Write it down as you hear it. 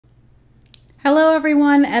Hello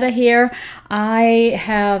everyone, Etta here. I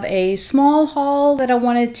have a small haul that I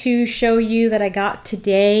wanted to show you that I got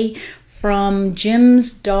today from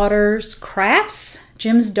Jim's Daughter's Crafts.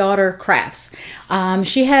 Jim's Daughter Crafts.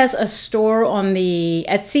 She has a store on the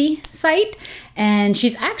Etsy site, and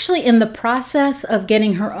she's actually in the process of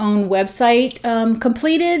getting her own website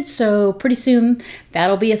completed. So pretty soon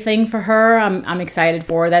that'll be a thing for her. I'm excited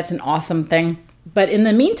for her. That's an awesome thing. But in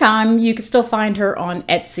the meantime, you can still find her on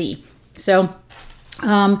Etsy. So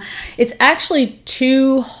it's actually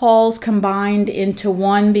two hauls combined into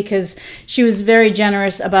one because she was very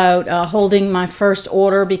generous about holding my first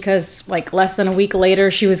order, because like less than a week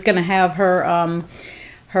later she was going to have her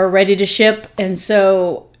her ready to ship, and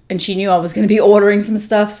she knew I was going to be ordering some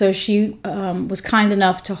stuff, so she was kind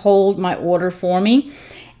enough to hold my order for me.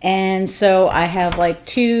 And so I have like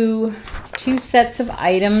two sets of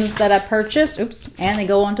items that I purchased. Oops, and they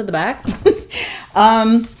go onto the back.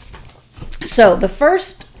 So the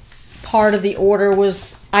first part of the order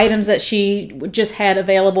was items that she just had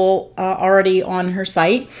available already on her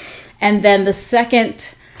site. And then the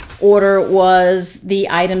second order was the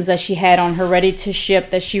items that she had on her ready to ship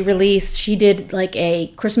that she released. She did like a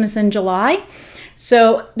Christmas in July.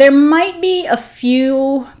 So there might be a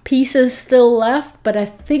few pieces still left, but I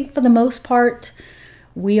think for the most part,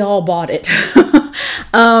 we all bought it.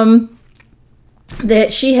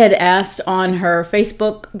 That she had asked on her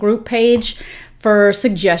Facebook group page for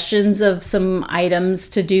suggestions of some items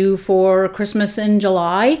to do for Christmas in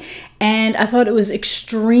July, and I thought it was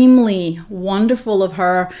extremely wonderful of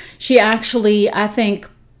her. She actually, I think,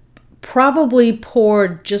 probably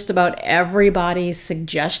poured just about everybody's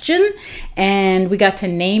suggestion, and we got to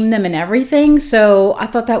name them and everything. So I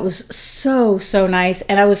thought that was so nice,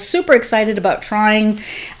 and I was super excited about trying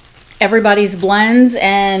everybody's blends,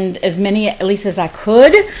 and as many at least as I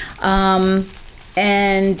could.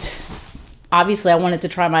 And obviously I wanted to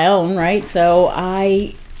try my own, right? So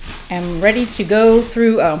I am ready to go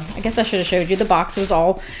through. Oh, I guess I should have showed you the box. It was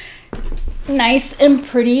all nice and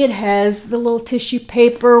pretty. It has the little tissue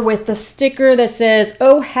paper with the sticker that says,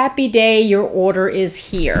 "Oh, happy day, your order is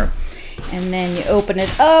here." And then you open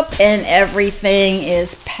it up and everything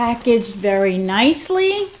is packaged very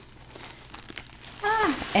nicely.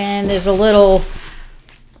 And there's a little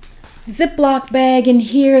Ziploc bag in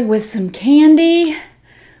here with some candy,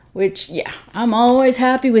 which, yeah, I'm always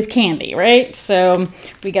happy with candy, right? So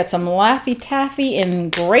we got some Laffy Taffy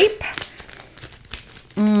and grape.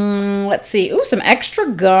 Let's see. Ooh, some extra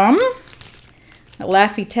gum.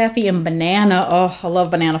 Laffy Taffy and banana. Oh, I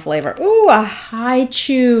love banana flavor. Ooh, a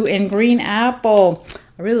Hi-Chew and green apple.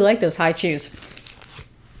 I really like those Hi-Chews.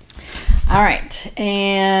 All right,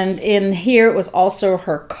 and in here it was also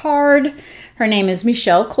her card. Her name is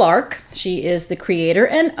Michelle Clark. She is the creator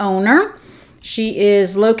and owner. She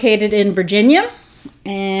is located in Virginia,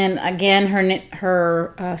 and again,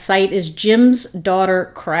 her site is Jim's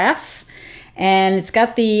Daughter Crafts, and it's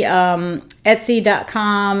got the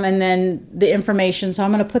Etsy.com and then the information. So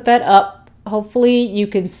I'm going to put that up. Hopefully you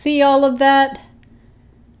can see all of that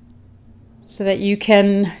so that you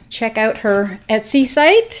can check out her Etsy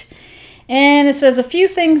site. And it says a few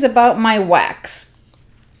things about my wax.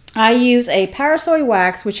 I use a Parasoy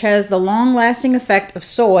wax, which has the long-lasting effect of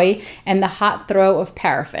soy and the hot throw of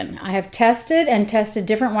paraffin. I have tested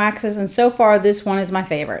different waxes, and so far this one is my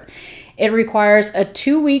favorite. It requires a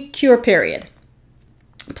 2-week cure period.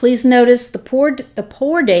 Please notice the pour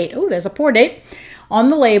date. Oh, there's a pour date on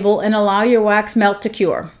the label, and allow your wax melt to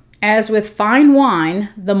cure. As with fine wine,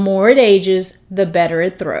 the more it ages, the better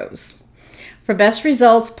it throws. For best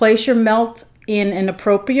results, place your melt in an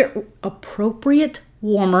appropriate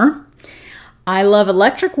warmer. I love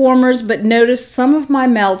electric warmers, but notice some of my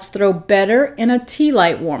melts throw better in a tea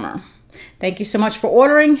light warmer. Thank you so much for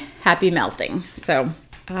ordering. Happy melting. So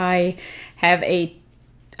I have a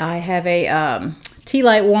tea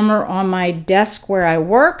light warmer on my desk where I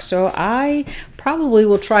work, so I probably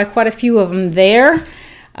will try quite a few of them there.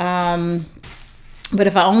 But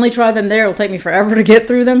if I only try them there, it'll take me forever to get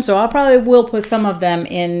through them. So I probably will put some of them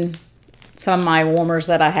in some of my warmers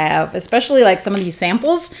that I have, especially like some of these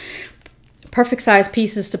samples. Perfect size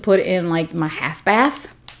pieces to put in like my half bath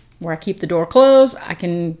where I keep the door closed. I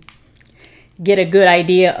can get a good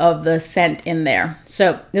idea of the scent in there.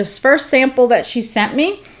 So this first sample that she sent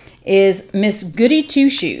me is Miss Goody Two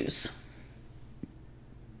Shoes.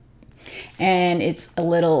 And it's a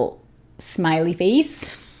little smiley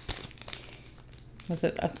face. Was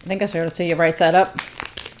it? I think I showed it to you right side up.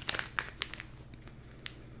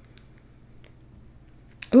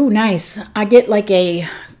 Ooh, nice. I get like a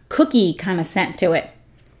cookie kind of scent to it.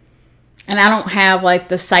 And I don't have like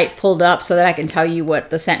the site pulled up so that I can tell you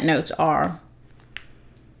what the scent notes are.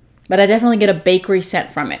 but I definitely get a bakery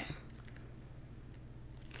scent from it.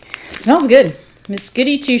 Smells good. Miss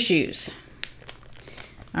Goody Two Shoes.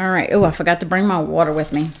 All right. Oh, I forgot to bring my water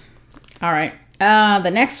with me. All right. The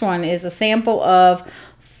next one is a sample of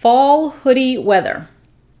Fall Hoodie Weather.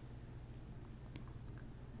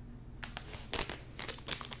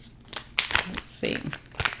 Let's see.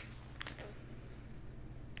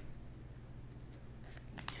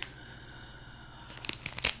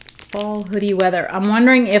 Fall Hoodie Weather. I'm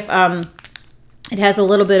wondering if it has a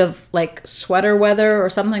little bit of like sweater weather or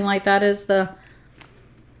something like that.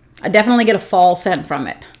 I definitely get a fall scent from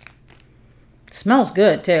it. It smells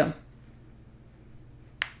good too.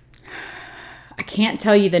 I can't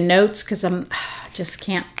tell you the notes because I just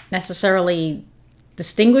can't necessarily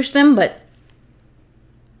distinguish them, but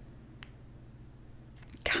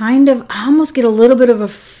kind of, I almost get a little bit of a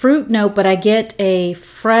fruit note, but I get a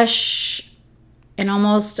fresh and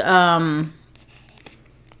almost a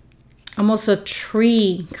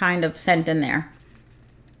tree kind of scent in there.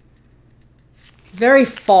 Very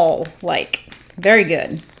fall-like. Very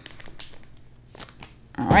good.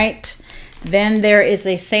 All right. Then there is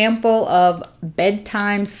a sample of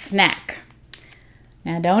Bedtime Snack.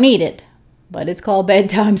 Now, don't eat it, but it's called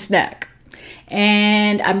Bedtime Snack.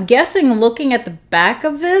 And I'm guessing, looking at the back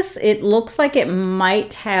of this, it looks like it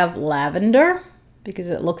might have lavender, because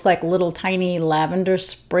it looks like little tiny lavender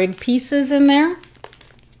sprig pieces in there.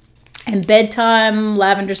 And bedtime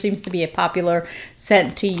lavender seems to be a popular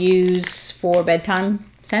scent to use for bedtime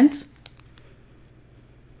scents.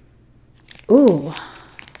 Ooh,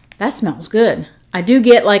 that smells good. I do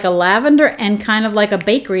get like a lavender and kind of like a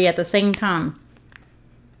bakery at the same time.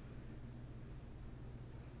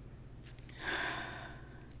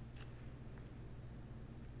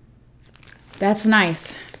 That's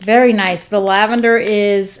nice. Very nice. The lavender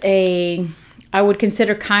is I would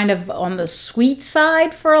consider kind of on the sweet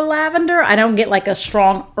side for a lavender. I don't get like a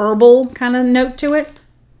strong herbal kind of note to it.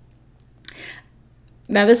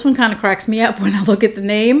 Now this one kind of cracks me up when I look at the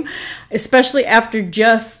name, especially after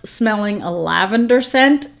just smelling a lavender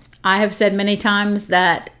scent. I have said many times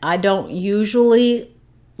that I don't usually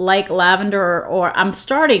like lavender, or I'm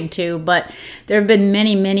starting to, but there have been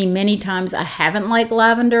many times I haven't liked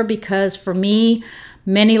lavender, because for me,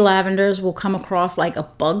 many lavenders will come across like a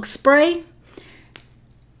bug spray.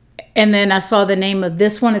 And then I saw the name of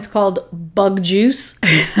this one. It's called Bug Juice.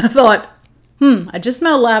 I thought, I just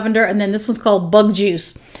smelled lavender, and then this one's called Bug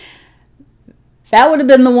Juice. That would have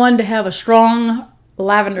been the one to have a strong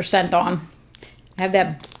lavender scent on. Have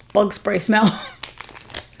that bug spray smell.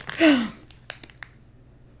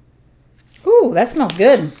 Ooh, that smells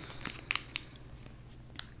good.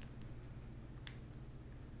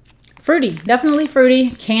 Fruity, definitely fruity.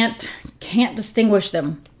 Can't distinguish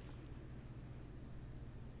them.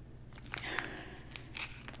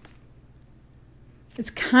 It's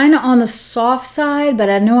kind of on the soft side, but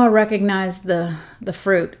I know I recognize the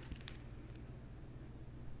fruit.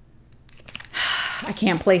 I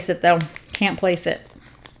can't place it though. Can't place it.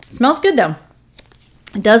 It smells good though.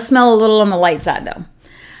 It does smell a little on the light side though.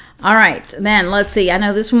 All right, then let's see. I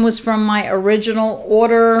know this one was from my original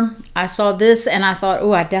order. I saw this and I thought,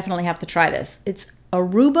 oh, I definitely have to try this. It's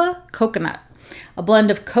Aruba Coconut, a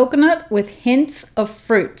blend of coconut with hints of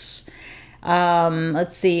fruits.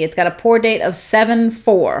 Let's see. It's got a pour date of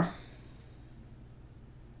 7/4.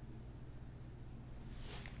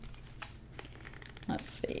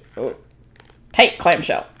 Let's see. Oh, tight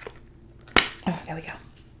clamshell. Oh, there we go.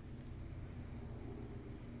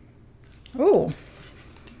 Oh.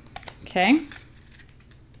 Okay.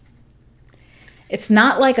 It's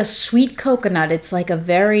not like a sweet coconut. It's like a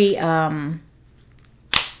very, oh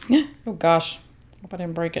gosh. Hope I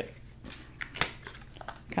didn't break it.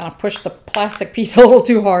 Kind of pushed the plastic piece a little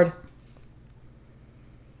too hard.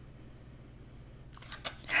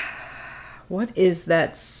 What is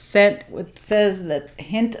that scent? It says the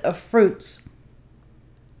hint of fruits.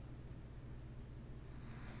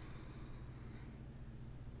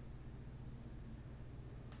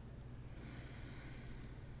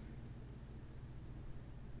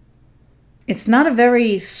 It's not a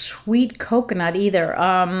very sweet coconut either.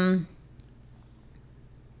 I'm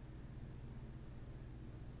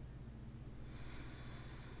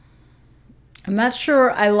not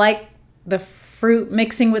sure I like the fruit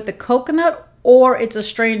mixing with the coconut, or it's a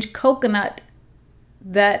strange coconut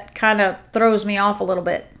that kind of throws me off a little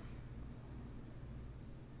bit.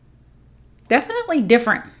 Definitely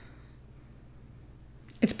different.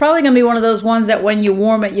 It's probably going to be one of those ones that when you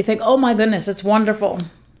warm it, you think, oh my goodness, it's wonderful.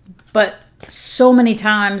 But so many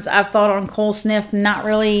times I've thought on cold sniff, not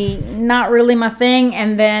really my thing,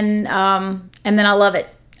 and then I love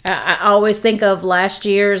it. I always think of last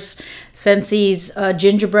year's Scentsy's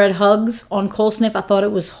gingerbread hugs on Cold Sniff. I thought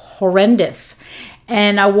it was horrendous.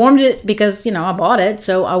 And I warmed it because, you know, I bought it.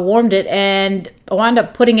 So I warmed it and I wound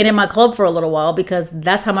up putting it in my club for a little while because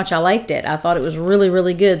that's how much I liked it. I thought it was really,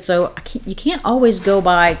 really good. So you can't always go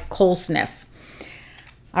by Cold Sniff.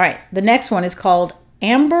 All right, the next one is called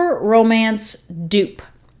Amber Romance Dupe.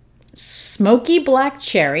 Smoky Black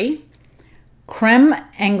Cherry, Creme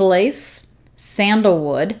Anglaise,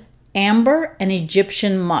 Sandalwood, Amber, and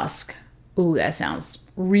Egyptian Musk. Ooh, that sounds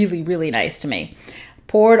really, really nice to me.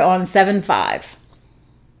 Poured on 7.5.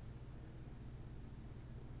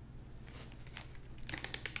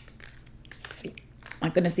 Let's see. My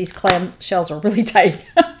goodness, these clam shells are really tight.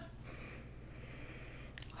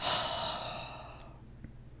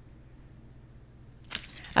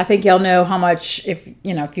 I think y'all know how much, if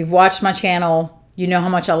you've watched my channel, you know how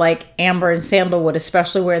much I like amber and sandalwood,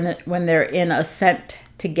 especially when they're in a scent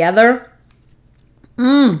together.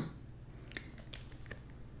 And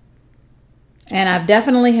I've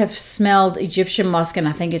definitely have smelled Egyptian musk, and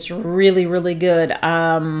I think it's really, really good.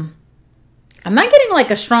 I'm not getting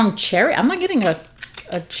like a strong cherry. I'm not getting a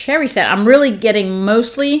cherry scent. I'm really getting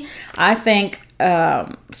mostly, I think,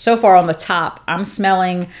 so far on the top, I'm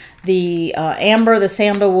smelling the amber, the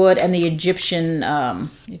sandalwood, and the Egyptian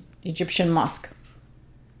musk.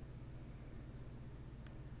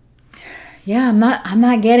 Yeah, I'm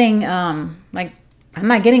not getting I'm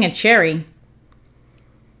not getting a cherry.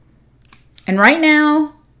 And right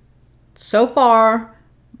now, so far,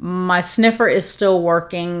 my sniffer is still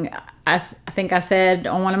working. I think I said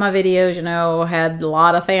on one of my videos, you know, had a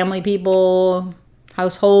lot of family people,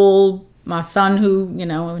 household, my son who, you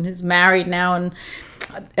know, is married now, and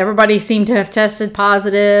everybody seemed to have tested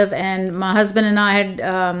positive. And my husband and I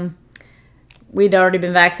had, we'd already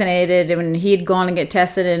been vaccinated, and he had gone to get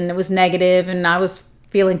tested and it was negative, and I was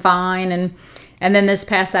feeling fine. And then this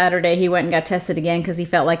past Saturday, he went and got tested again because he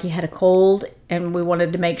felt like he had a cold, and we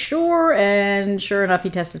wanted to make sure. And sure enough, he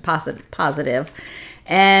tested positive.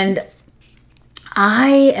 And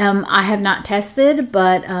I have not tested,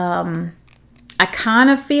 but I kind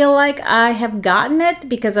of feel like I have gotten it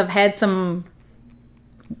because I've had some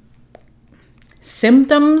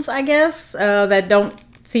symptoms, I guess, that don't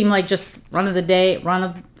seem like just run of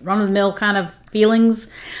the mill kind of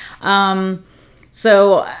feelings. But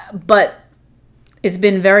it's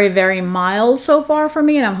been very, very mild so far for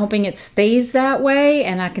me, and I'm hoping it stays that way,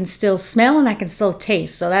 and I can still smell and I can still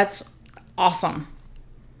taste. So that's awesome.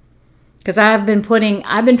 Because I've been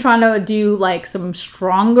trying to do like some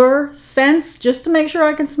stronger scents just to make sure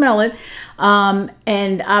I can smell it.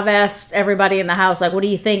 And I've asked everybody in the house, like, what do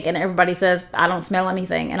you think? And everybody says, I don't smell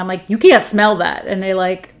anything. And I'm like, you can't smell that. And they're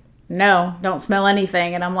like, no, don't smell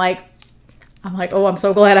anything. And I'm like, oh, I'm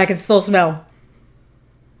so glad I can still smell.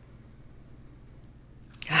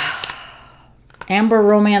 Amber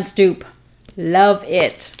Romance Dupe. Love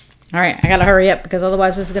it. All right, I gotta hurry up because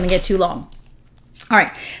otherwise this is gonna get too long. All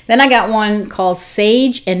right, then I got one called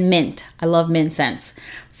Sage and Mint. I love mint scents.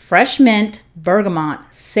 Fresh mint, bergamot,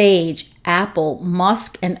 sage, apple,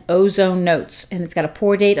 musk, and ozone notes. And it's got a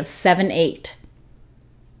pour date of 7/8.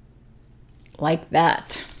 Like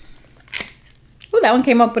that. Ooh, that one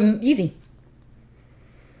came open easy.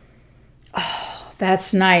 Oh,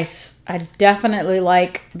 that's nice. I definitely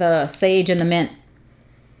like the sage and the mint.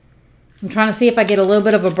 I'm trying to see if I get a little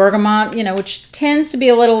bit of a bergamot, you know, which tends to be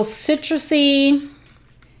a little citrusy.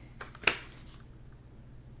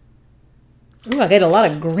 Ooh, I get a lot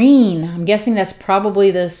of green. I'm guessing that's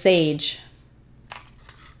probably the sage.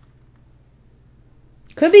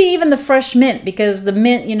 Could be even the fresh mint, because the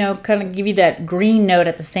mint, you know, kind of give you that green note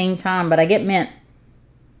at the same time, but I get mint.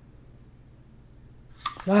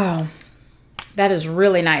 Wow. That is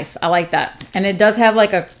really nice. I like that. And it does have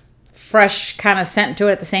like a fresh kind of scent to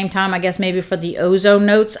it at the same time, I guess maybe for the ozone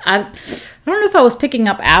notes. I don't know if I was picking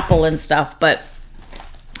up apple and stuff, but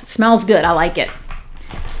it smells good. I like it.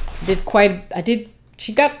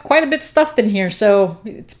 She got quite a bit stuffed in here, so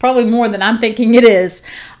it's probably more than I'm thinking it is.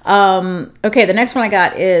 Okay, the next one I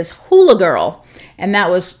got is Hula Girl, and that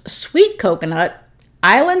was sweet coconut,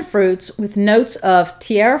 island fruits with notes of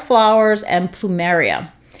tiara flowers and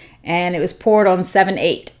plumeria. And it was poured on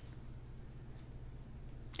 7/8.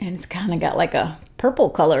 And it's kind of got like a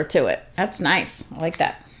purple color to it. That's nice. I like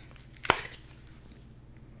that.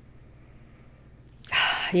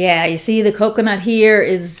 Yeah, you see the coconut here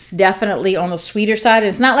is definitely on the sweeter side.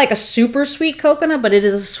 It's not like a super sweet coconut, but it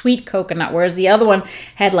is a sweet coconut, whereas the other one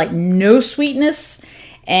had like no sweetness.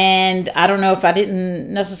 And I don't know if I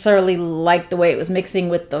didn't necessarily like the way it was mixing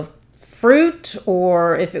with the fruit,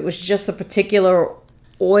 or if it was just a particular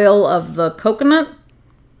oil of the coconut.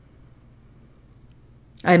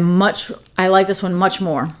 I like this one much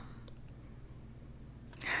more.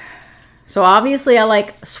 So obviously I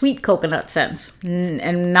like sweet coconut scents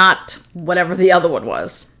and not whatever the other one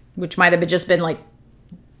was, which might have just been like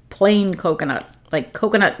plain coconut, like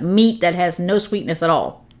coconut meat that has no sweetness at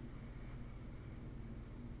all.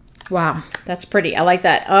 Wow, that's pretty. I like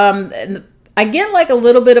that. And I get like a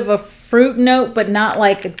little bit of a fruit note, but not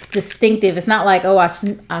like distinctive. It's not like, oh, I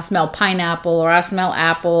smell pineapple, or I smell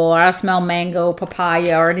apple, or I smell mango,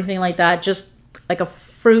 papaya, or anything like that. Just like a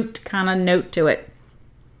fruit kind of note to it.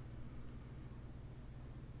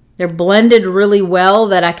 They're blended really well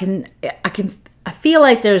that I feel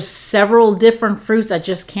like there's several different fruits. I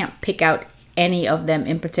just can't pick out any of them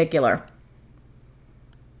in particular.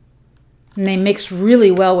 And they mix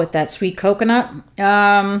really well with that sweet coconut.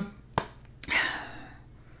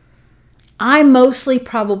 I mostly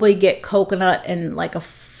probably get coconut and like a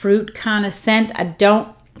fruit kind of scent. I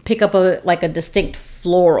don't pick up like a distinct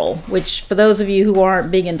floral, which for those of you who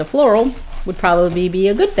aren't big into floral would probably be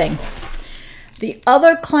a good thing. The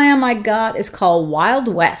other clam I got is called Wild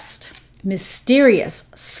West.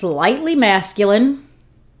 Mysterious, slightly masculine,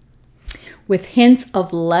 with hints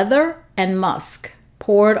of leather and musk,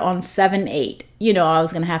 poured on 7-8. You know I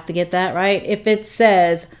was going to have to get that, right? If it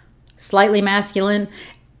says slightly masculine,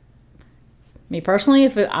 me personally,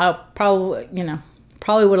 I probably,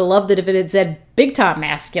 probably would have loved it if it had said big time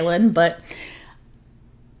masculine, but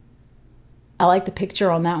I like the picture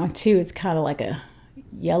on that one too. It's kind of like a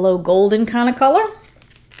yellow golden kind of color.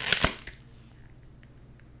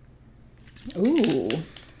 Ooh.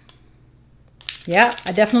 Yeah,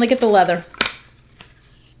 I definitely get the leather.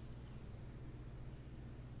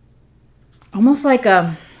 Almost like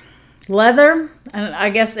a leather, and I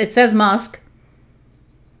guess it says musk,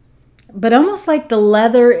 but almost like the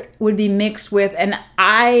leather would be mixed with, and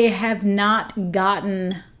I have not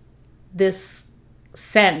gotten this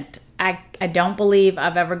scent. I don't believe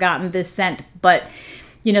I've ever gotten this scent, but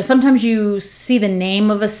sometimes you see the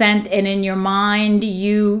name of a scent and in your mind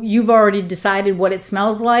you've already decided what it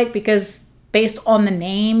smells like, because based on the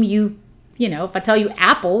name, if I tell you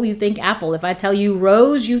apple, you think apple. If I tell you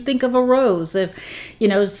rose, you think of a rose. If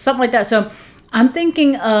something like that. So I'm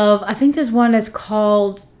thinking of, I think there's one that's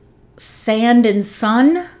called Sand and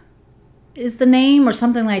Sun is the name, or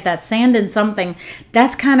something like that. Sand and something.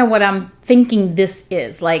 That's kind of what I'm thinking this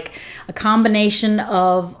is, like a combination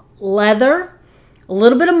of leather, a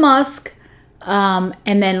little bit of musk, and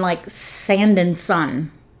then like sand and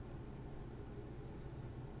sun.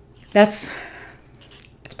 It's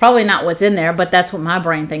probably not what's in there, but that's what my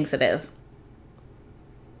brain thinks it is.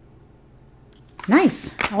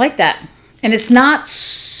 Nice. I like that. And it's not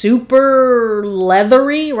super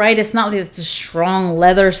leathery, right? It's not like it's a strong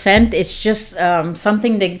leather scent. It's just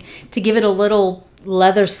something to give it a little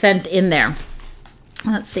leather scent in there.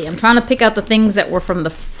 Let's see. I'm trying to pick out the things that were from the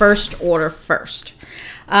first order first.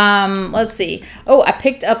 Let's see. Oh, I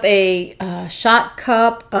picked up a shot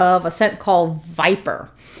cup of a scent called Viper.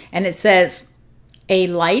 And it says, a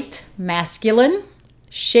light, masculine,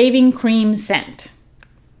 shaving cream scent.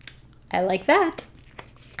 I like that.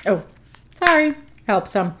 Oh, sorry.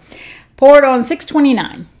 Helps some. Poured on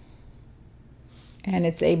 629. And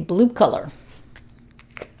it's a blue color.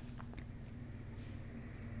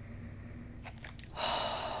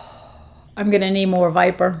 I'm going to need more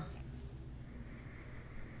Viper.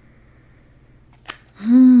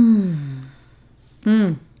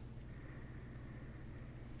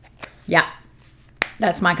 Yeah.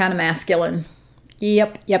 That's my kind of masculine.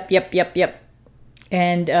 Yep.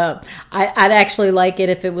 And I'd actually like it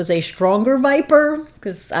if it was a stronger Viper,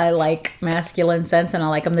 because I like masculine scents and I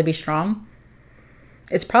like them to be strong.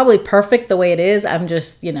 It's probably perfect the way it is. I'm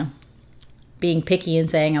just, being picky and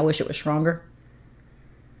saying I wish it was stronger.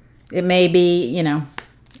 It may be,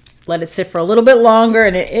 let it sit for a little bit longer,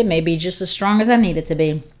 and it may be just as strong as I need it to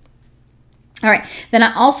be. All right. Then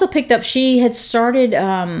I also picked up, she had started...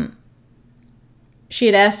 she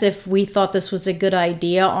had asked if we thought this was a good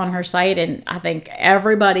idea on her site, and I think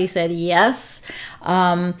everybody said yes.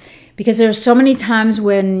 Because there's so many times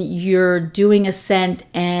when you're doing a scent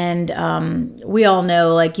and we all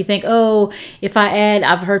know, like you think, oh, if I add,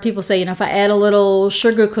 I've heard people say, if I add a little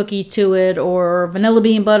sugar cookie to it or vanilla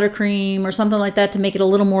bean buttercream or something like that to make it a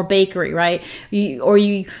little more bakery, right? Or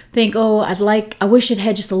you think, oh, I wish it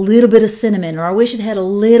had just a little bit of cinnamon, or I wish it had a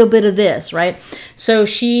little bit of this, right? So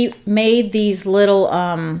she made these little,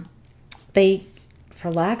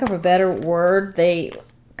 for lack of a better word, they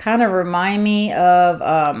kind of remind me of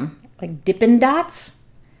like Dippin' Dots.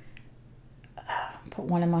 Put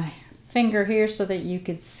one in my finger here so that you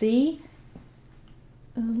could see.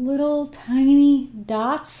 little tiny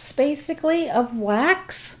dots basically of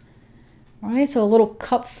wax. All right, so a little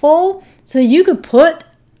cup full. So you could put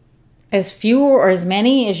as few or as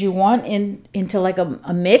many as you want into like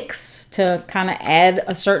a mix to kind of add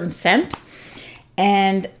a certain scent.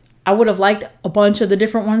 And I would have liked a bunch of the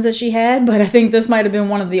different ones that she had, but I think this might have been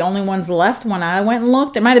one of the only ones left when I went and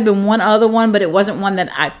looked. There might have been one other one, but it wasn't one that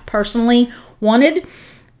I personally wanted.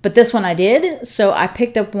 But this one I did. So I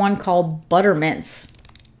picked up one called Buttermints.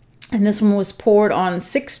 And this one was poured on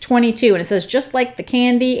 622. And it says, just like the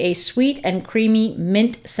candy, a sweet and creamy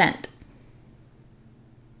mint scent.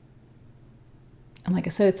 And like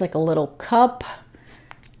I said, it's like a little cup.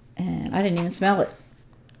 And I didn't even smell it.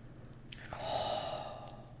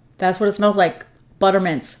 That's what it smells like.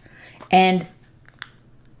 Buttermints. And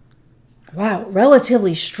wow,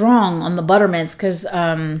 relatively strong on the Buttermints. Because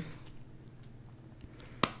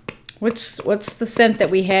what's the scent that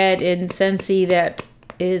we had in Scentsy that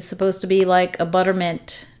is supposed to be like a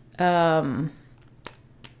buttermint? Can't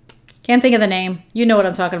think of the name. You know what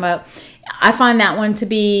I'm talking about. I find that one to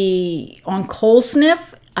be, on cold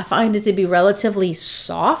sniff, I find it to be relatively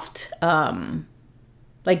soft.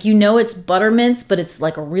 Like, you know, it's buttermints, but it's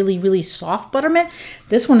like a really, really soft buttermint.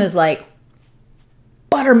 This one is like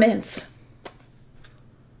buttermints.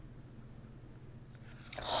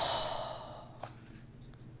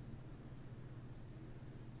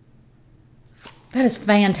 That is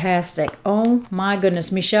fantastic. Oh my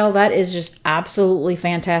goodness, Michelle, that is just absolutely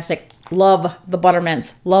fantastic. Love the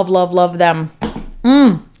buttermints. Love, love, love them.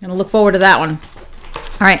 Gonna look forward to that one.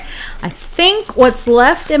 All right, I think what's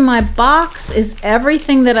left in my box is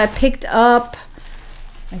everything that I picked up.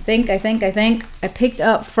 I think I picked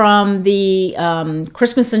up from the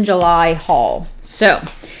Christmas in July haul. So,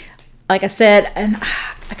 like I said, and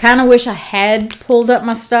I kind of wish I had pulled up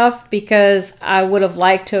my stuff because I would have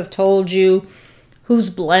liked to have told you whose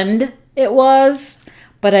blend it was,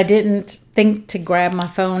 but I didn't think to grab my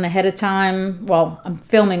phone ahead of time. Well, I'm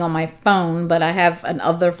filming on my phone, but I have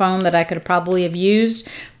another phone that I could probably have used.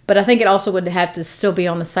 But I think it also would have to still be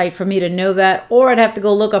on the site for me to know that, or I'd have to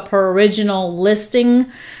go look up her original listing,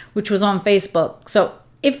 which was on Facebook. So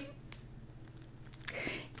if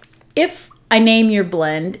I name your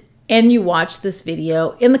blend and you watch this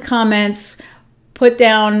video, in the comments, put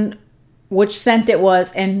down which scent it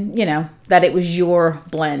was and, you know, that it was your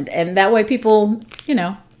blend. And that way people, you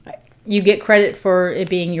know, you get credit for it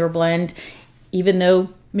being your blend, even though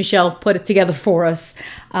Michelle put it together for us.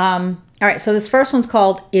 All right, so this first one's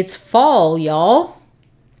called It's Fall, Y'all.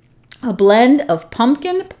 A blend of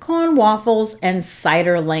pumpkin pecan waffles and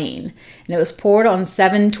Cider Lane. And it was poured on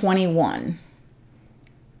 721.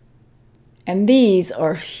 And these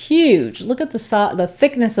are huge. Look at the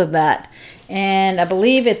thickness of that. And I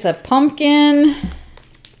believe it's a pumpkin.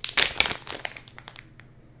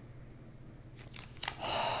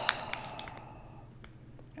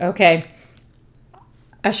 Okay.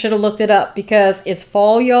 I should have looked it up because it's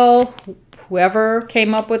fall, y'all. Whoever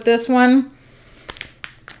came up with this one.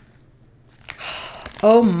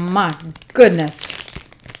 Oh my goodness.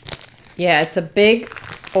 Yeah, it's a big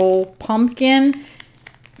old pumpkin.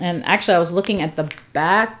 And actually I was looking at the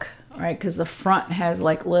back, all right, because the front has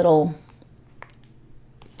like little,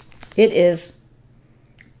 it is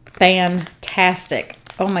fantastic.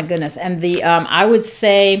 Oh my goodness. And the, I would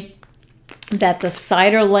say that the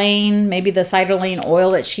Cider Lane, maybe the Cider Lane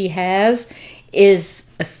oil that she has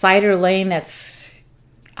is a Cider Lane that's,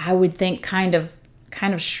 I would think kind of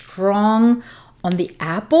strong on the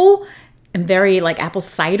apple and very like apple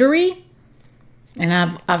cidery.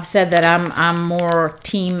 And I've said that I'm more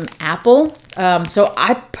team apple. So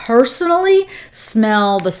I personally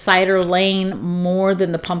smell the Cider Lane more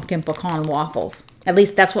than the pumpkin pecan waffles. At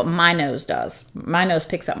least that's what my nose does. My nose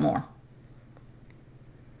picks up more.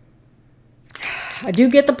 I do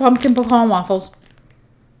get the pumpkin pecan waffles,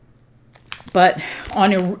 but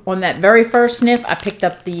on that very first sniff, I picked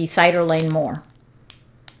up the Cider Lane more.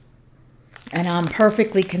 And I'm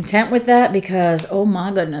perfectly content with that because, oh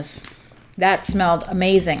my goodness, that smelled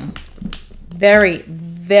amazing. Very,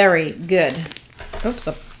 very good. Oops,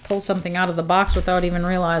 I pulled something out of the box without even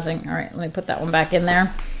realizing. All right, let me put that one back in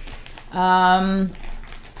there. The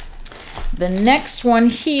next one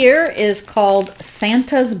here is called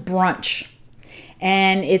Santa's Brunch.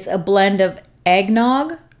 And it's a blend of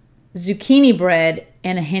eggnog, zucchini bread,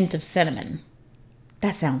 and a hint of cinnamon.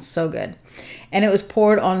 That sounds so good. And it was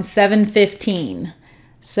poured on 715.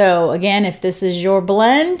 So again, if this is your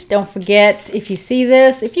blend, don't forget, if you see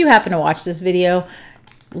this, if you happen to watch this video,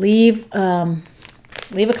 leave a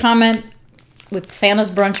comment with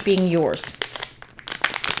Santa's Brunch being yours.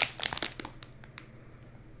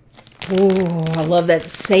 Ooh, I love that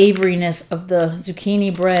savoriness of the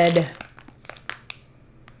zucchini bread.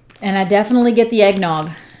 And I definitely get the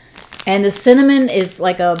eggnog. And the cinnamon is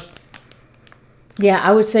like a, yeah,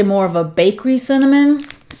 I would say more of a bakery cinnamon.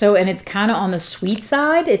 So, and it's kind of on the sweet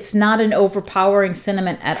side. It's not an overpowering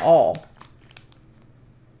cinnamon at all.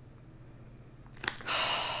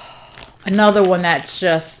 Another one that's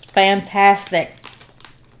just fantastic.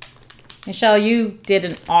 Michelle, you did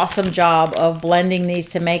an awesome job of blending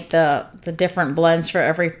these to make the different blends for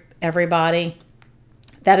everybody.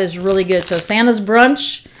 That is really good. So Santa's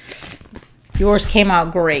Brunch, yours came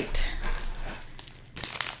out great.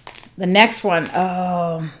 The next one,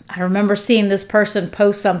 oh, I remember seeing this person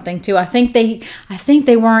post something too. I think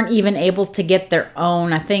they weren't even able to get their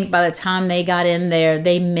own. I think by the time they got in there,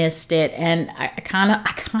 they missed it, and I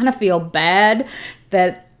kind of feel bad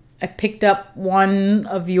that I picked up one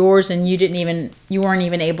of yours and you weren't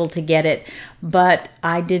even able to get it. But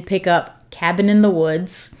I did pick up Cabin in the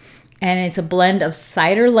Woods, and it's a blend of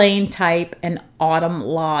Cider Lane type and Autumn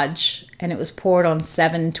Lodge, and it was poured on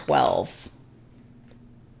 712.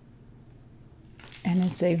 And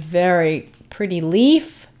it's a very pretty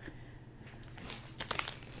leaf.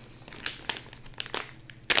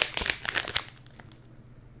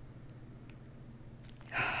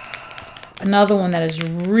 Another one that is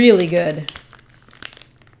really good.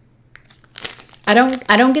 I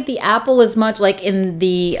don't get the apple as much like in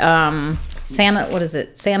the Santa's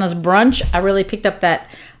Brunch. I really picked up that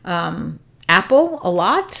apple a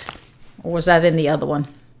lot. Or was that in the other one?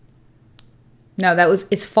 No,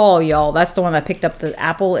 it's fall, y'all. That's the one that picked up the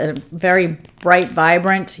apple and very bright,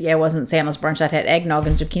 vibrant. Yeah, it wasn't Santa's Brunch. That had eggnog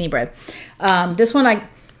and zucchini bread. This one I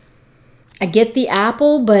get the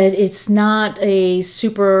apple, but it's not a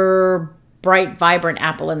super bright, vibrant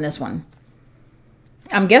apple in this one.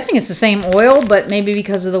 I'm guessing it's the same oil, but maybe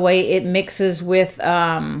because of the way it mixes with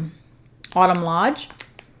Autumn Lodge.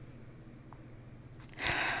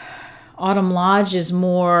 Autumn Lodge is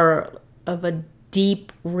more of a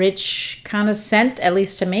deep, rich kind of scent, at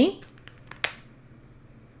least to me.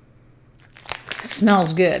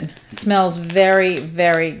 Smells good. Smells very,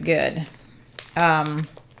 very good. I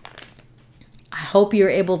hope you're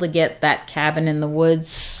able to get that Cabin in the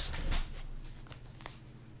Woods.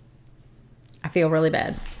 I feel really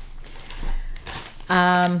bad.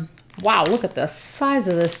 Wow, look at the size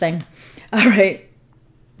of this thing. All right.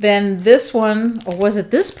 Then this one, or was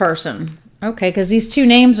it this person? Okay, because these two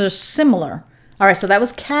names are similar. All right, so that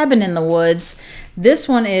was Cabin in the Woods. This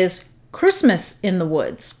one is Christmas in the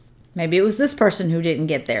Woods. Maybe it was this person who didn't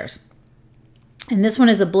get theirs. And this one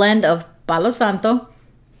is a blend of Palo Santo.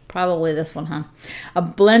 Probably this one, huh? A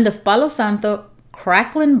blend of Palo Santo,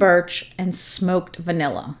 crackling birch, and smoked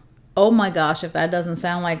vanilla. Oh my gosh, if that doesn't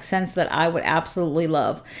sound like scents that I would absolutely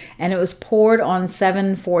love. And it was poured on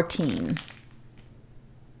 714.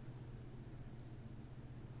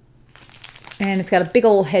 And it's got a big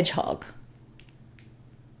old hedgehog.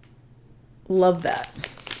 Love that.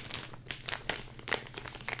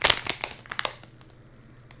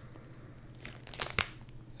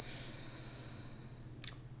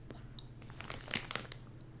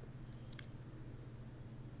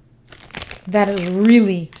 That is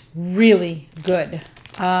really, really good.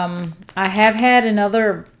 I have had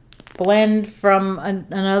another blend from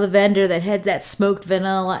another vendor that had that smoked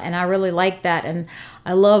vanilla, and I really like that. And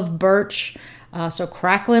I love birch, so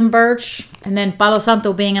crackling birch, and then Palo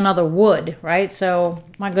Santo being another wood, right? So,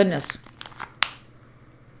 my goodness.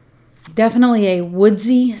 Definitely a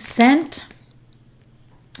woodsy scent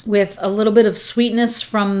with a little bit of sweetness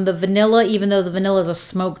from the vanilla, even though the vanilla is a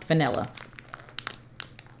smoked vanilla.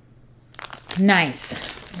 Nice.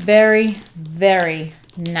 Very, very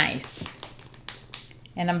nice.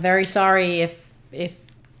 And I'm very sorry if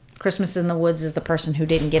Christmas in the Woods is the person who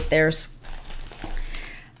didn't get theirs.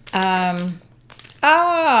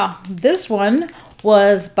 This one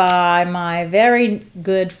was by my very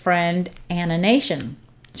good friend Anna Nation.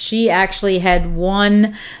 She actually had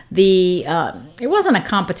won the it wasn't a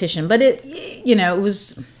competition, but it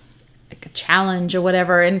was like a challenge or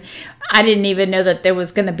whatever, and I didn't even know that there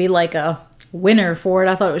was going to be like a winner for it.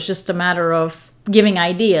 I thought it was just a matter of giving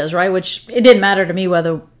ideas, right? Which it didn't matter to me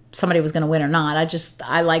whether somebody was going to win or not.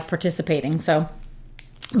 I like participating. So,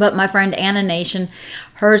 but my friend Anna Nation,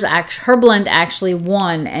 her blend actually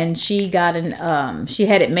won, and she got she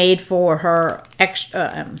had it made for her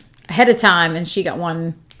ahead of time, and she got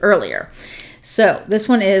one earlier. So this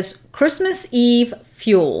one is Christmas Eve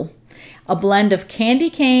Fuel, a blend of candy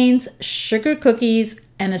canes, sugar cookies,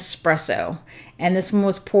 and espresso. And this one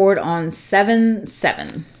was poured on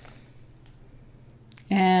 7-7.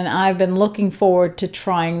 And I've been looking forward to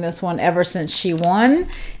trying this one ever since she won.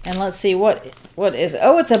 And let's see, what is it?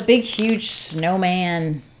 Oh, it's a big, huge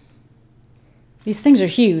snowman. These things are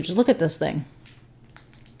huge. Look at this thing.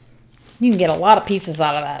 You can get a lot of pieces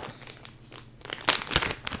out of that.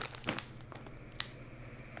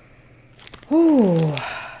 Ooh.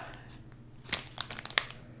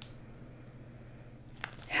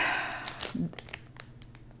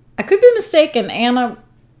 I could be mistaken, Anna.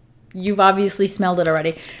 You've obviously smelled it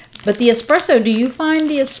already. But the espresso, do you find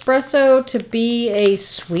the espresso to be a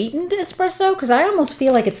sweetened espresso? Because I almost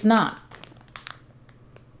feel like it's not.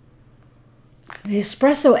 The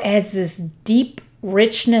espresso adds this deep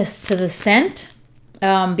richness to the scent.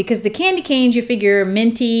 Because the candy canes, you figure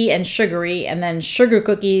minty and sugary, and then sugar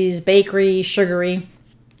cookies, bakery, sugary.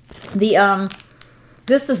 This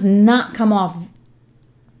does not come off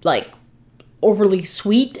like overly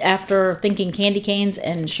sweet after thinking candy canes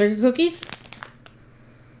and sugar cookies,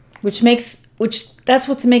 which that's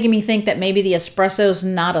what's making me think that maybe the espresso's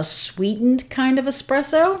not a sweetened kind of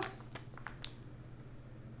espresso.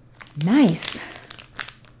 Nice.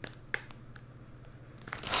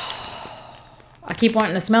 I keep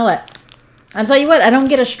wanting to smell it. I'll tell you what, I don't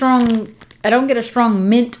get a strong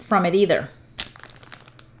mint from it either.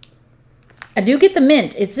 I do get the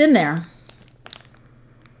mint, it's in there.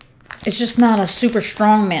 It's just not a super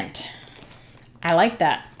strong mint. I like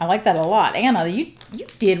that. I like that a lot. Anna, you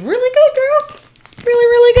did really good, girl. Really,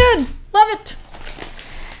 really good. Love it.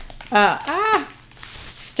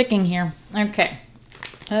 Sticking here. Okay.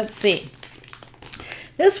 Let's see.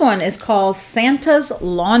 This one is called Santa's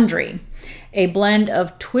Laundry, a blend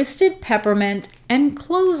of twisted peppermint and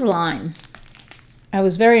clothesline. I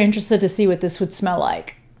was very interested to see what this would smell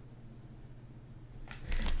like.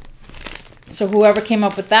 So whoever came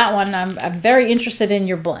up with that one, I'm very interested in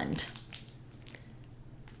your blend.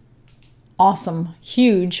 Awesome,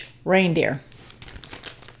 huge reindeer.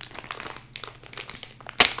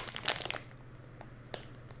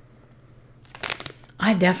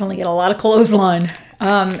 I definitely get a lot of clothesline.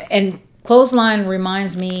 And clothesline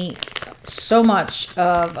reminds me so much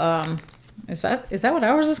of, is that what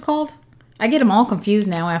ours is called? I get them all confused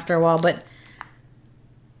now after a while, but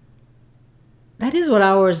that is what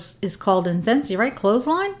ours is called in Scentsy, right?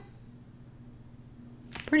 Clothesline?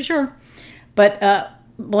 Pretty sure. But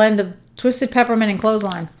blend of twisted peppermint and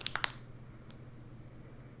clothesline.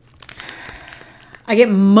 I get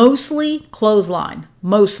mostly clothesline.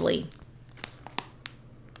 Mostly.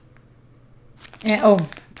 And, oh,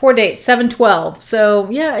 pour date, 7/12. So,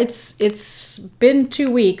 yeah, it's been 2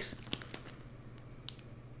 weeks.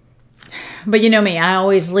 But you know me, I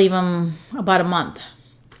always leave them about a month.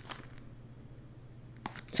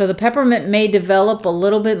 So the peppermint may develop a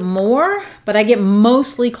little bit more, but I get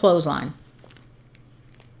mostly clothesline.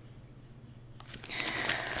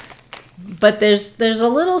 But there's a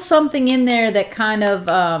little something in there that kind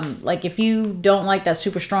of, like if you don't like that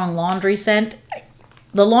super strong laundry scent,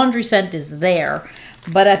 the laundry scent is there.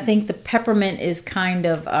 But I think the peppermint is kind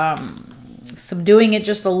of subduing it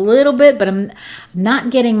just a little bit, but I'm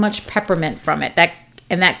not getting much peppermint from it.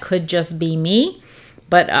 And that could just be me.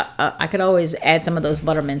 But I could always add some of those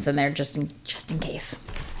buttermints in there just in case.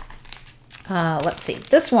 Let's see.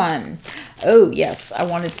 This one. Oh, yes. I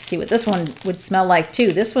wanted to see what this one would smell like,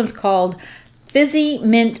 too. This one's called Fizzy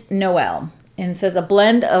Mint Noel. And it says a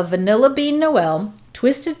blend of Vanilla Bean Noel,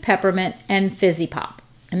 Twisted Peppermint, and Fizzy Pop.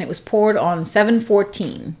 And it was poured on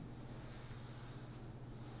 7/14.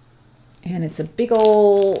 And it's a big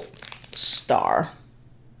old star.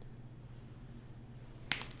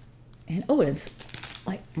 And, oh, it's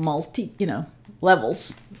like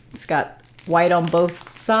levels. It's got white on both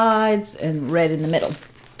sides and red in the middle.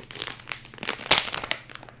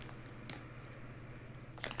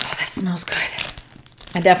 Oh, that smells good.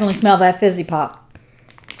 I definitely smell that Fizzy Pop.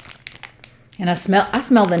 And I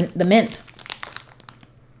smell the mint.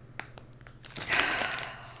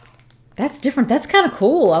 That's different. That's kind of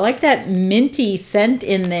cool. I like that minty scent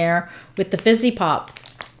in there with the Fizzy Pop.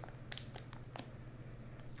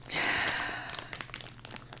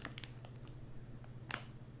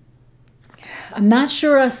 I'm not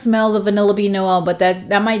sure I smell the Vanilla Bean Noel, but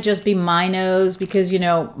that might just be my nose because, you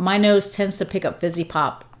know, my nose tends to pick up Fizzy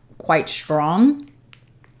Pop quite strong.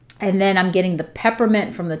 And then I'm getting the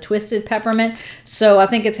peppermint from the Twisted Peppermint. So I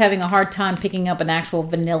think it's having a hard time picking up an actual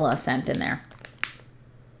vanilla scent in there.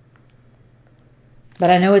 But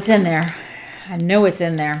I know it's in there. I know it's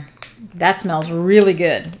in there. That smells really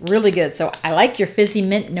good. Really good. So I like your Fizzy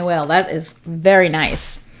Mint Noel. That is very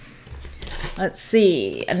nice. Let's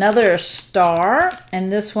see, another star,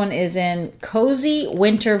 and this one is in Cozy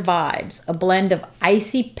Winter Vibes, a blend of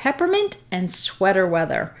icy peppermint and sweater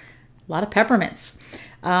weather. A lot of peppermints.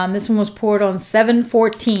 This one was poured on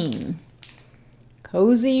 7/14.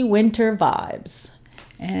 Cozy Winter Vibes.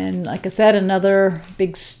 And like I said, another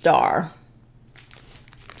big star.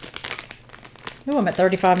 Oh, I'm at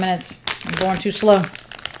 35 minutes. I'm going too slow.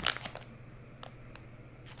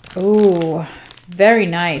 Oh, very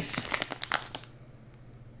nice.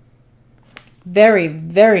 Very,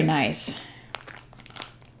 very nice.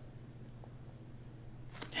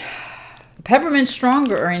 The peppermint's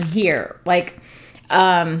stronger in here. Like,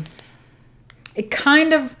 it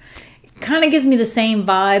kind of gives me the same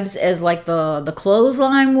vibes as like the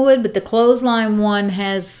clothesline would, but the clothesline one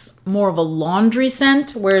has more of a laundry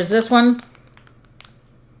scent, whereas this one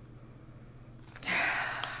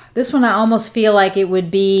I almost feel like it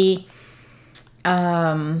would be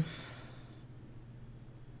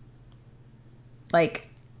like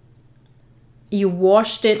you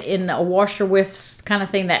washed it in a washer whiffs kind of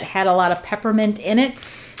thing that had a lot of peppermint in it,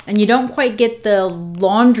 and you don't quite get the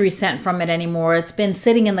laundry scent from it anymore. It's been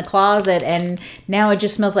sitting in the closet, and now it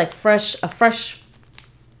just smells like a fresh,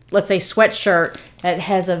 let's say, sweatshirt that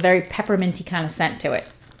has a very pepperminty kind of scent to it.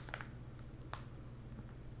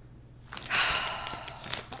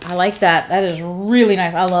 I like that. That is really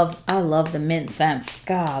nice. I love the mint scents.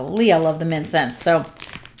 Golly, I love the mint scents. So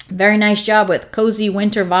very nice job with Cozy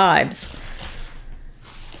Winter Vibes.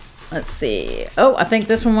 Let's see. Oh, I think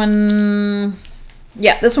this one,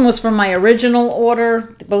 yeah, this one was from my original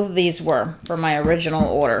order. Both of these were from my original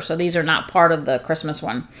order. So these are not part of the Christmas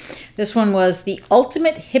one. This one was the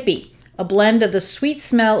Ultimate Hippie, a blend of the sweet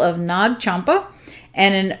smell of Nag Champa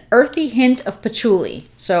and an earthy hint of patchouli.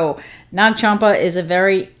 So Nag Champa is a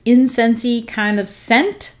very incensey kind of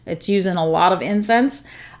scent. It's used in a lot of incense.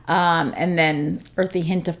 And then earthy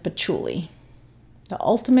hint of patchouli. The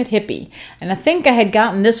Ultimate Hippie. And I think I had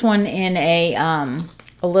gotten this one in a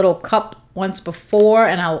little cup once before,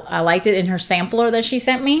 and I liked it in her sampler that she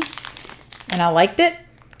sent me. And I liked it.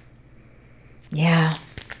 Yeah.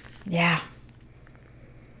 Yeah.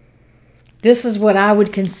 This is what I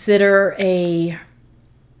would consider a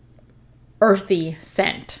earthy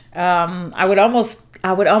scent. I would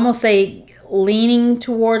almost say leaning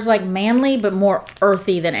towards like manly, but more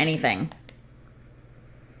earthy than anything.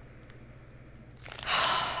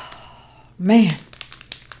 Man,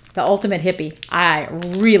 the Ultimate Hippie. I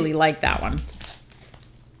really like that one.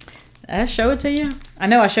 Did I show it to you? I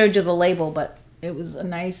know I showed you the label, but it was a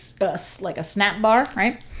nice, like a snap bar,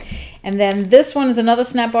 right? And then this one is another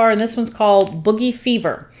snap bar, and this one's called Boogie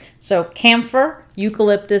Fever. So camphor,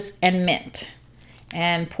 eucalyptus, and mint.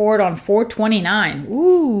 And poured on 429.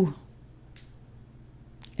 Ooh.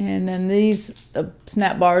 And then these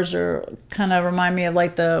snap bars are kind of remind me of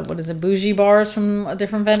like the, what is it, bougie bars from a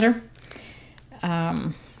different vendor.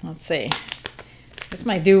 Let's see. This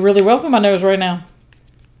might do really well for my nose right now.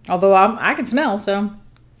 Although I can smell, so.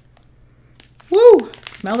 Woo!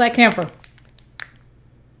 Smell that camphor.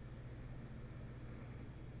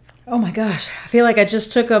 Oh my gosh. I feel like I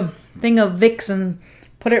just took a thing of Vicks and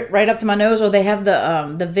put it right up to my nose. Or they have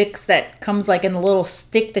the Vicks that comes like in a little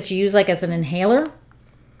stick that you use like as an inhaler.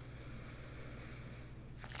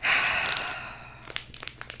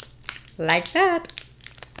 Like that.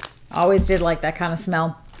 Always did like that kind of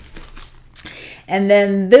smell. And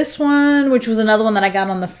then this one, which was another one that I got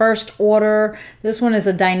on the first order. This one is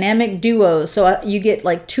a dynamic duo. So you get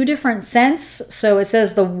like two different scents. So it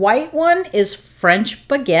says the white one is French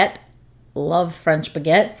baguette. Love French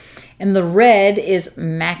baguette. And the red is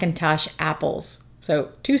Macintosh apples.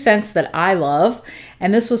 So two scents that I love.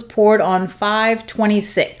 And this was poured on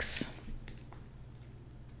 5/26.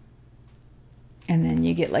 And then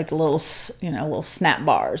you get like little, little snap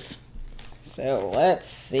bars. So let's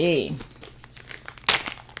see.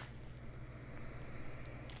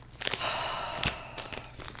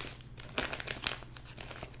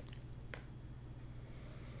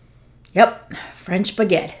 Yep, French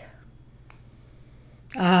baguette.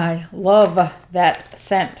 I love that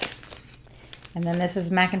scent. And then this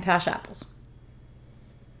is Macintosh apples.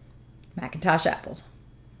 Macintosh apples.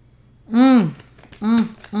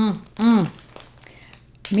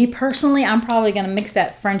 Me personally, I'm probably going to mix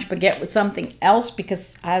that French baguette with something else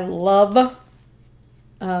because I love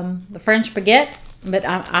the French baguette. But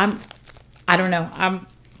I don't know.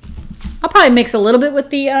 I'll probably mix a little bit with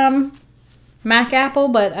the Mac apple,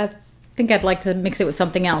 but I think I'd like to mix it with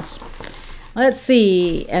something else. Let's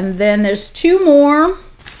see. And then there's two more.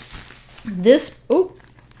 This, oh,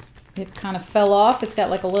 it kind of fell off. It's got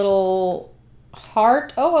like a little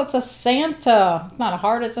heart. Oh, it's a Santa. It's not a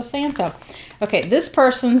heart, it's a Santa. Okay, this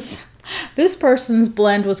person's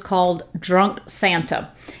blend was called Drunk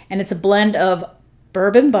Santa, and it's a blend of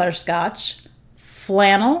bourbon butterscotch,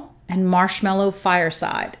 flannel, and marshmallow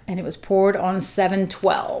fireside, and it was poured on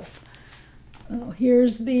 712. Oh,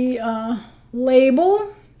 here's the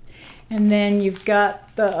label, and then you've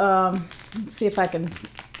got the let's see if I can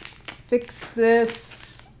fix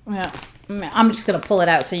this. Yeah, I'm just gonna pull it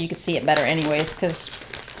out so you can see it better anyways, because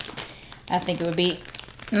I think it would be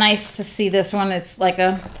nice to see this one. It's like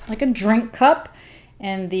a drink cup,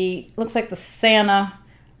 and looks like the Santa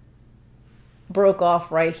broke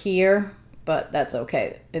off right here, but that's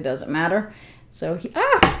okay, it doesn't matter. So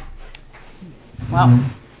well,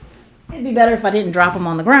 it'd be better if I didn't drop them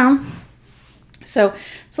on the ground. So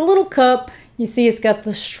it's a little cup. You see it's got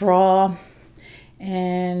the straw,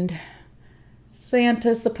 and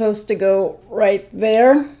Santa's supposed to go right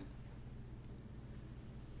there.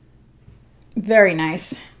 Very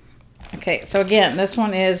nice. Okay, so again, this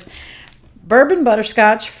one is bourbon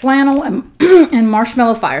butterscotch, flannel, and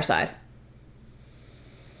marshmallow fireside.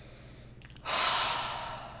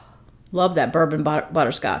 Love that bourbon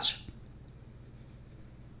butterscotch.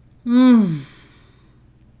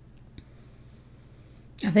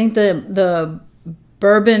 I think the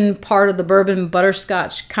bourbon part of the bourbon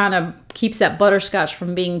butterscotch kind of keeps that butterscotch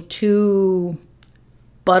from being too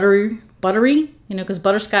buttery, you know, because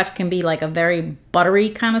butterscotch can be like a very buttery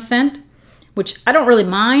kind of scent, which I don't really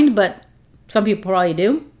mind, but some people probably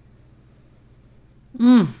do.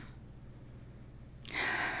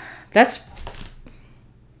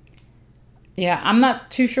 Yeah, I'm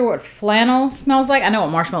not too sure what flannel smells like. I know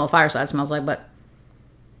what marshmallow fireside smells like, but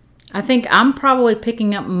I think I'm probably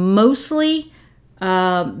picking up mostly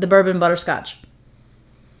the bourbon butterscotch.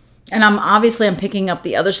 And I'm picking up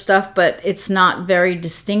the other stuff, but it's not very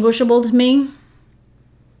distinguishable to me.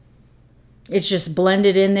 It's just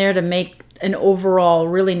blended in there to make an overall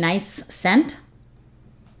really nice scent.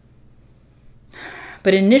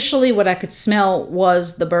 But initially what I could smell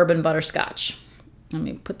was the bourbon butterscotch. Let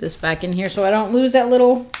me put this back in here so I don't lose that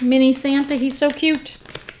little mini Santa. He's so cute.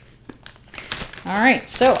 All right,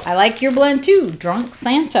 so I like your blend too, Drunk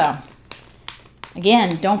Santa. Again,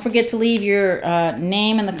 don't forget to leave your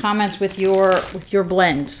name in the comments with your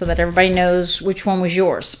blend so that everybody knows which one was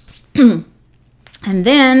yours. And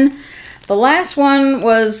then the last one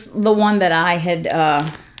was the one that I had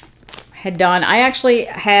done. I actually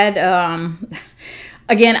had,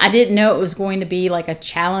 again, I didn't know it was going to be like a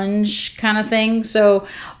challenge kind of thing. So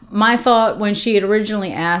my thought when she had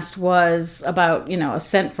originally asked was about, you know, a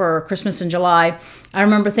scent for Christmas in July. I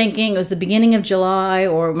remember thinking it was the beginning of July,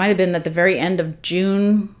 or it might have been at the very end of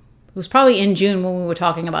June. It was probably in June when we were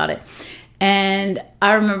talking about it. And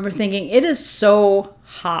I remember thinking, it is so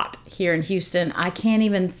hot here in Houston. I can't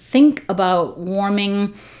even think about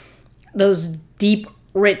warming those deep,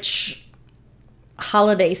 rich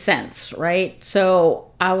holiday scents, right?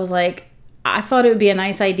 So I was like, I thought it would be a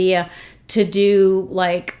nice idea to do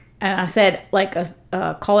like, and I said like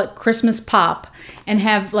call it Christmas pop, and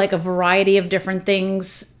have like a variety of different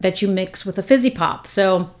things that you mix with a fizzy pop.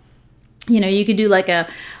 So, you know, you could do like an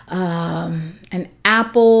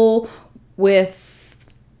apple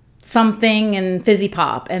with something and fizzy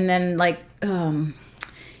pop, and then like, you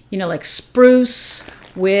know, like spruce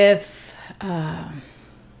with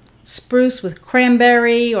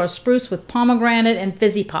cranberry, or spruce with pomegranate and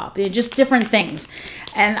fizzy pop. Just different things.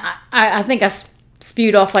 And I think I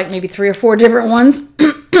spewed off like maybe 3 or 4 different ones.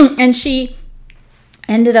 And she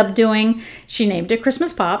ended up she named it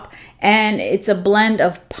Christmas Pop, and it's a blend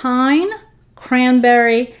of pine,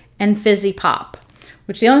 cranberry, and fizzy pop.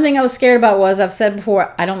 Which the only thing I was scared about was, I've said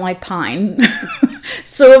before, I don't like pine.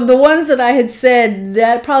 So of the ones that I had said,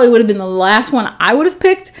 that probably would have been the last one I would have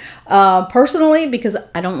picked personally, because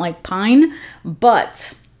I don't like pine.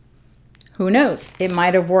 But who knows? It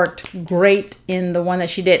might have worked great in the one that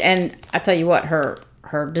she did. And I tell you what, her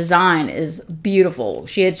design is beautiful.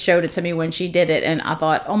 She had showed it to me when she did it, and I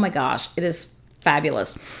thought, oh my gosh, it is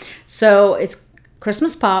fabulous. So it's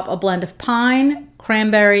Christmas Pop, a blend of pine,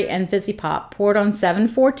 cranberry, and fizzy pop, poured on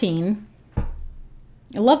 714. I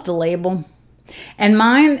love the label. And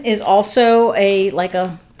mine is also like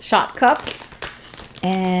a shot cup,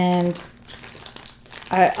 and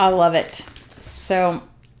I love it. So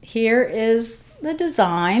here is the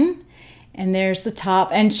design, and there's the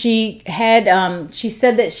top. And she had she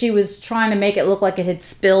said that she was trying to make it look like it had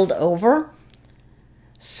spilled over.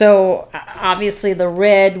 So obviously the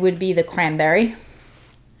red would be the cranberry,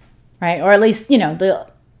 right? Or at least, you know,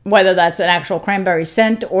 whether that's an actual cranberry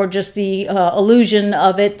scent or just the illusion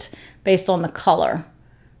of it based on the color,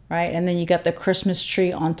 right? And then you got the Christmas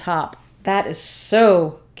tree on top. That is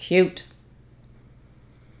so cute.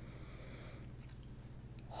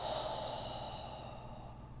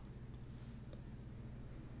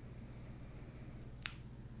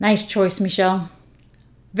 Nice choice, Michelle.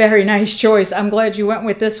 Very nice choice. I'm glad you went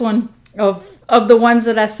with this one of the ones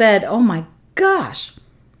that I said. Oh my gosh.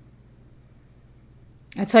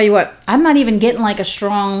 I tell you what, I'm not even getting like a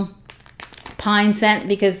strong pine scent,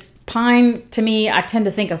 because pine, to me, I tend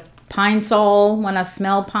to think of Pine Sol when I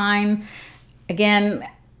smell pine. Again,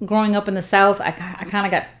 growing up in the South, I kind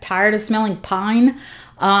of got tired of smelling pine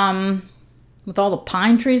with all the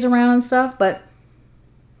pine trees around and stuff. But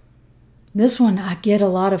this one, I get a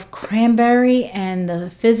lot of cranberry and the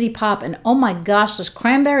fizzy pop. And oh my gosh, this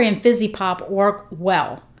cranberry and fizzy pop work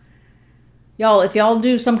well. Y'all, if y'all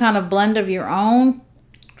do some kind of blend of your own,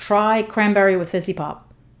 try cranberry with fizzy pop.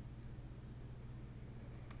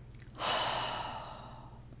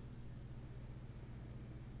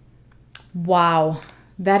 Wow,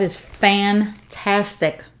 that is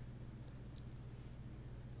fantastic.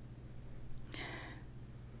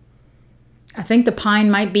 I think the pine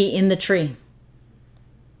might be in the tree.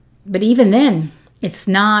 But even then, it's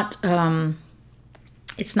not that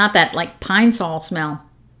like Pine Sol smell.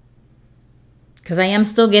 Because I am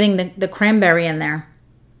still getting the cranberry in there.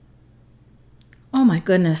 Oh my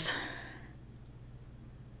goodness.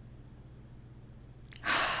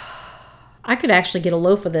 I could actually get a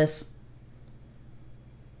loaf of this.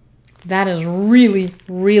 That is really,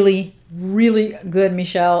 really, really good,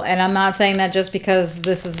 Michelle. And I'm not saying that just because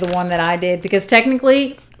this is the one that I did. Because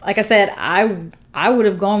technically, like I said, I would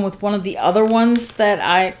have gone with one of the other ones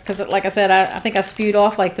that because like I said, I think I spewed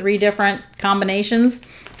off like 3 different combinations.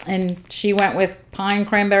 And she went with pine,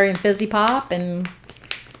 cranberry, and fizzy pop. And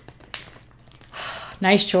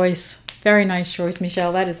nice choice. Very nice choice,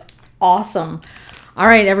 Michelle. That is awesome. All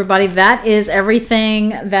right, everybody, that is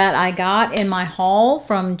everything that I got in my haul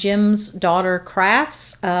from Jim's Daughter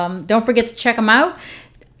Crafts. Don't forget to check them out.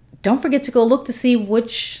 Don't forget to go look to see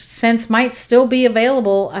which scents might still be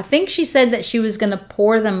available. I think she said that she was going to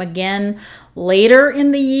pour them again later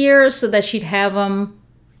in the year so that she'd have them,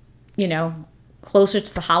 you know, closer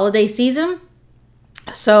to the holiday season.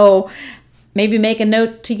 So maybe make a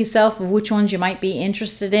note to yourself of which ones you might be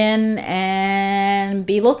interested in and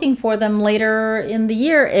be looking for them later in the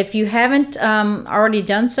year. If you haven't already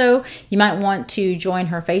done so, you might want to join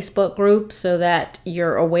her Facebook group so that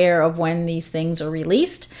you're aware of when these things are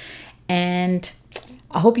released. And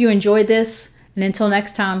I hope you enjoyed this. And until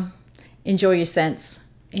next time, enjoy your scents,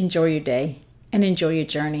 enjoy your day, and enjoy your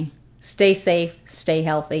journey. Stay safe, stay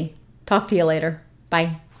healthy. Talk to you later.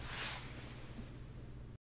 Bye.